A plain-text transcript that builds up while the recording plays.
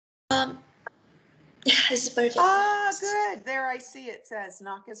Yes, perfect. Ah, good. There I see it says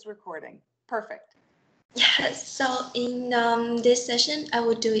knock is recording. Perfect. Yes, so in this session, I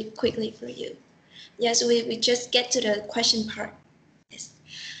will do it quickly for you. Yes, we just get to the question part. Yes.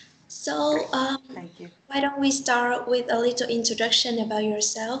 So, Great. Thank you. why don't we start with a little introduction about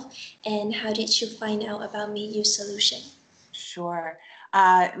yourself and how did you find out about MeU solution? Sure.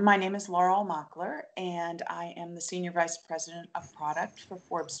 My name is Laurel Mockler, and I am the Senior Vice President of Product for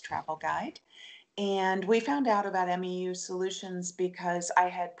Forbes Travel Guide. And we found out about MeU Solutions because I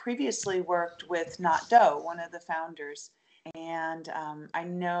had previously worked with Not Doe, one of the founders. And I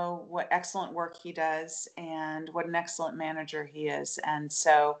know what excellent work he does and what an excellent manager he is. And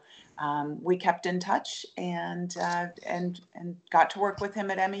so we kept in touch and got to work with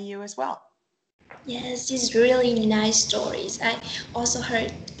him at MEU as well. Yes, these really nice stories. I also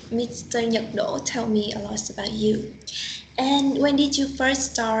heard Mr. Nhật Do tell me a lot about you. And when did you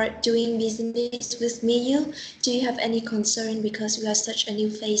first start doing business with MeU? Do you have any concern because we are such a new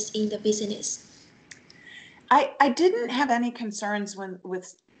face in the business? I didn't have any concerns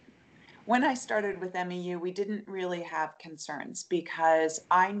when I started with MEU, we didn't really have concerns because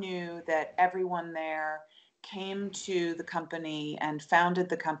I knew that everyone there came to the company and founded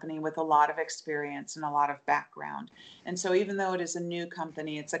the company with a lot of experience and a lot of background. And so even though it is a new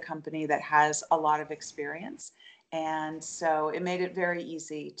company, it's a company that has a lot of experience. And so it made it very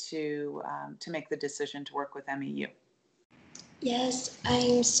easy to make the decision to work with MEU. Yes,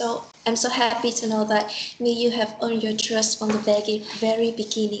 I'm so happy to know that me you have earned your trust from the very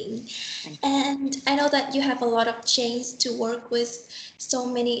beginning. Thank you. And I know that you have a lot of chance to work with so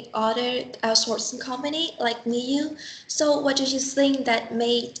many other outsourcing company like MeU. So what do you think that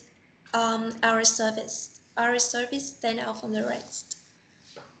made our service stand out from the rest?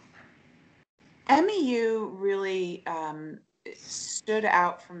 MEU really stood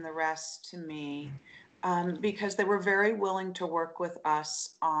out from the rest to me because they were very willing to work with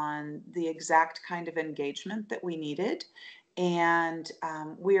us on the exact kind of engagement that we needed. And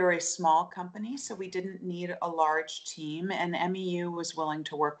we are a small company, so we didn't need a large team. And MEU was willing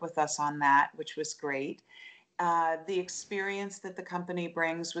to work with us on that, which was great. The experience that the company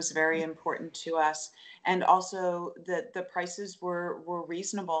brings was very important to us, and also that the prices were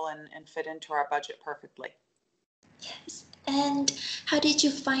reasonable and fit into our budget perfectly. Yes. And how did you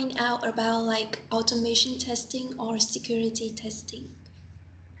find out about like automation testing or security testing?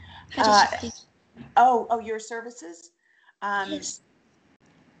 How did Uh, you find? oh, your services? Um, Yes.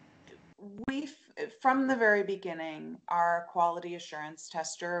 we, from the very beginning, our quality assurance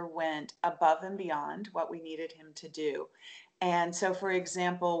tester went above and beyond what we needed him to do. And so, for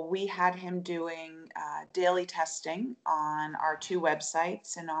example, we had him doing daily testing on our two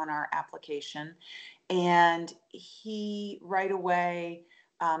websites and on our application. And he right away,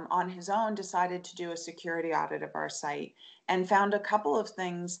 on his own, decided to do a security audit of our site and found a couple of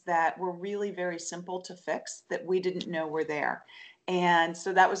things that were really very simple to fix that we didn't know were there. And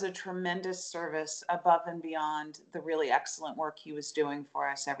so that was a tremendous service above and beyond the really excellent work he was doing for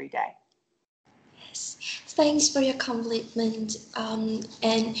us every day. Yes. Thanks for your compliment.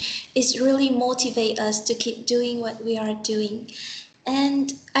 And it's really motivate us to keep doing what we are doing.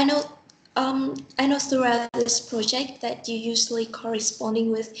 And I know throughout this project that you usually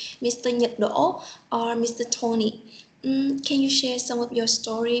corresponding with Mr. Nhật Do or Mr. Tony. Can you share some of your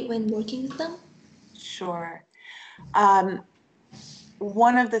story when working with them? Sure. Um,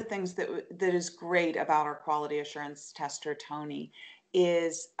 One of the things that is great about our quality assurance tester, Tony,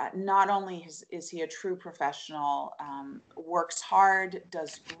 is not only is he a true professional, works hard,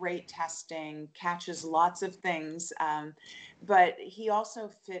 does great testing, catches lots of things, but he also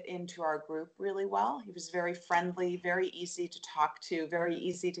fit into our group really well. He was very friendly, very easy to talk to, very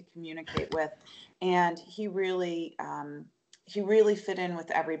easy to communicate with, and he really fit in with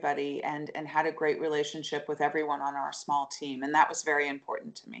everybody and had a great relationship with everyone on our small team. And that was very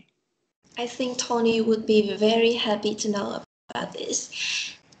important to me. I think Tony would be very happy to know about this.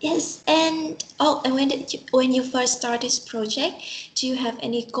 Yes, and when you first start this project, do you have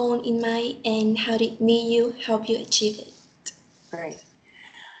any goal in mind, and how did MeU help you achieve it? Great.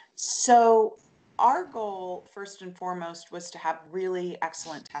 So our goal, first and foremost, was to have really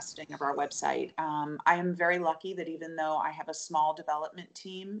excellent testing of our website. I am very lucky that even though I have a small development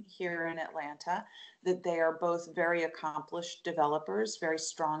team here in Atlanta, that they are both very accomplished developers, very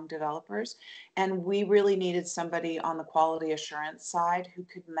strong developers. And we really needed somebody on the quality assurance side who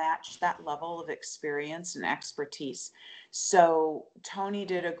could match that level of experience and expertise. So Tony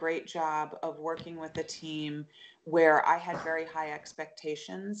did a great job of working with the team where I had very high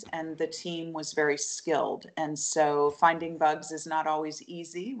expectations and the team was very skilled. And so finding bugs is not always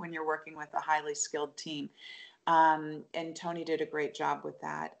easy when you're working with a highly skilled team. And Tony did a great job with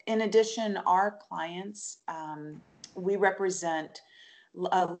that. In addition, our clients, we represent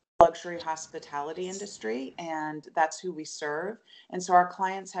a luxury hospitality industry, and that's who we serve. And so our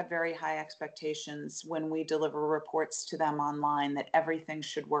clients have very high expectations when we deliver reports to them online that everything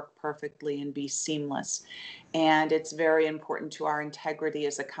should work perfectly and be seamless. And it's very important to our integrity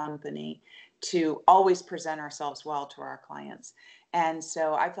as a company to always present ourselves well to our clients. And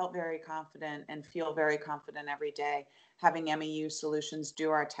so I felt very confident and feel very confident every day having MeU Solutions do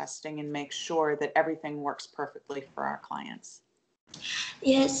our testing and make sure that everything works perfectly for our clients.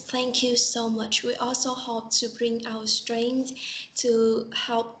 Yes, thank you so much. We also hope to bring our strength to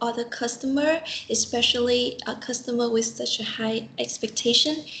help other customer, especially a customer with such a high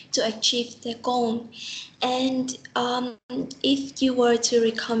expectation to achieve their goal. And if you were to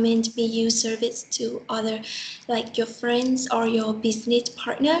recommend MeU service to other, like your friends or your business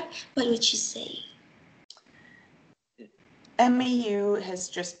partner, what would you say? MeU has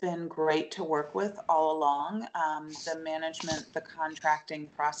just been great to work with all along. The management, the contracting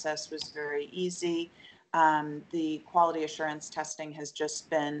process was very easy. The quality assurance testing has just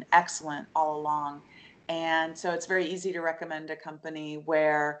been excellent all along. And so it's very easy to recommend a company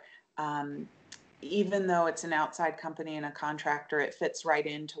where even though it's an outside company and a contractor, it fits right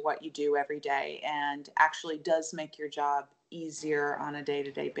into what you do every day and actually does make your job easier on a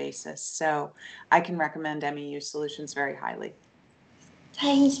day-to-day basis. So I can recommend MeU Solutions very highly.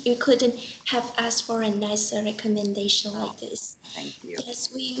 Thanks, you couldn't have asked for a nicer recommendation Oh, like this. thank you.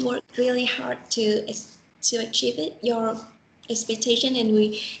 Yes, we worked really hard to achieve it, your expectation, and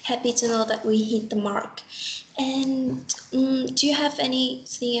we're happy to know that we hit the mark. And do you have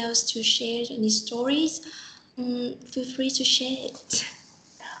anything else to share? Any stories? Feel free to share it.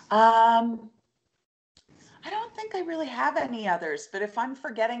 Um, I don't think I really have any others, but if I'm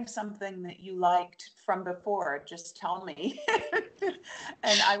forgetting something that you liked from before, just tell me.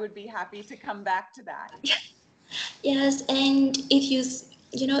 And I would be happy to come back to that. Yes, and if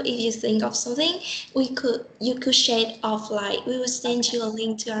if you think of something, you could share it offline. We will send Okay. you a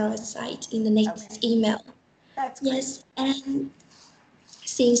link to our website in the next Okay. email. That's great. Yes, and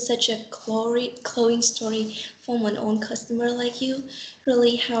seeing such a glowing story from an own customer like you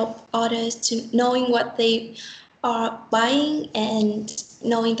really help others to knowing what they are buying and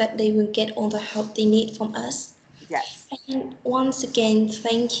knowing that they will get all the help they need from us. Yes. And once again,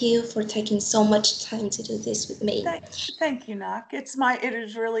 thank you for taking so much time to do this with me. Thank, thank you, Knock. It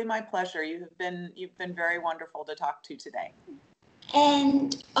is really my pleasure. You've been very wonderful to talk to today.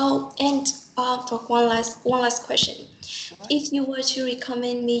 And for one last question, Sure. if you were to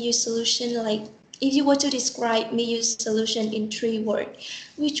recommend MeU solution, like if you were to describe MeU solution in 3 words,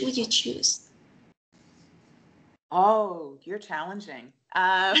 which would you choose? Oh, you're challenging.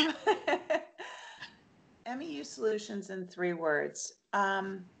 MEU solutions in 3 words. Let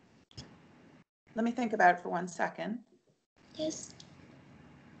me think about it for 1 second. Yes.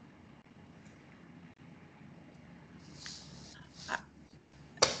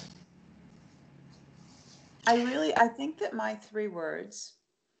 I think that my 3 words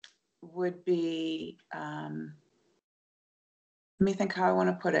would be, let me think how I want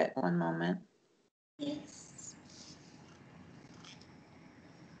to put it. One moment. Yes.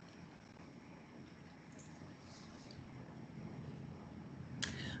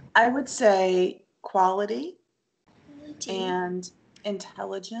 I would say quality Quality. and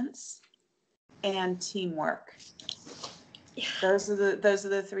intelligence and teamwork. Yeah. Those are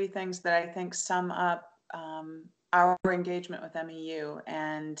the 3 things that I think sum up our engagement with MEU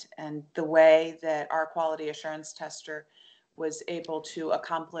and the way that our quality assurance tester was able to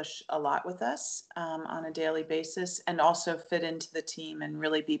accomplish a lot with us on a daily basis and also fit into the team and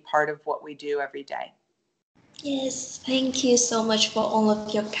really be part of what we do every day. Yes, thank you so much for all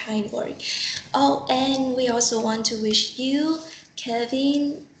of your kind words. Oh, and we also want to wish you,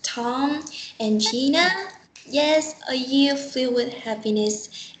 Kevin, Tom, and Gina, yes, a year filled with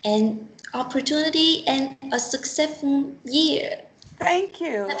happiness and opportunity and a successful year. Thank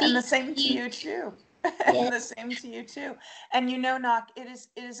you. And the Happy same to New you too. And the Yes, same to you too. And you know, Knock, it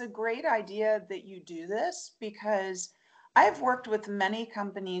is a great idea that you do this because I've worked with many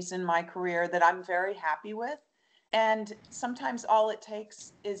companies in my career that I'm very happy with. And sometimes all it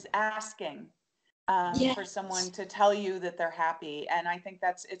takes is asking for yes, someone to tell you that they're happy. And I think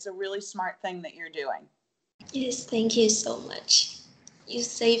it's a really smart thing that you're doing. yes, thank you so much. You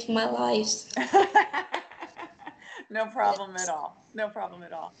saved my life. No problem at all. No problem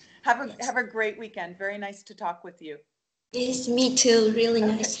at all. Have Yes. a great weekend. Very nice to talk with you. Yes, me too. Really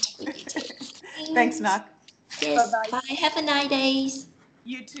Okay. nice talking with you too. Thanks, Thanks. Knock. Yes, Bye-bye. bye. Have a nice day.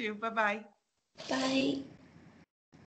 You too. Bye-bye. Bye.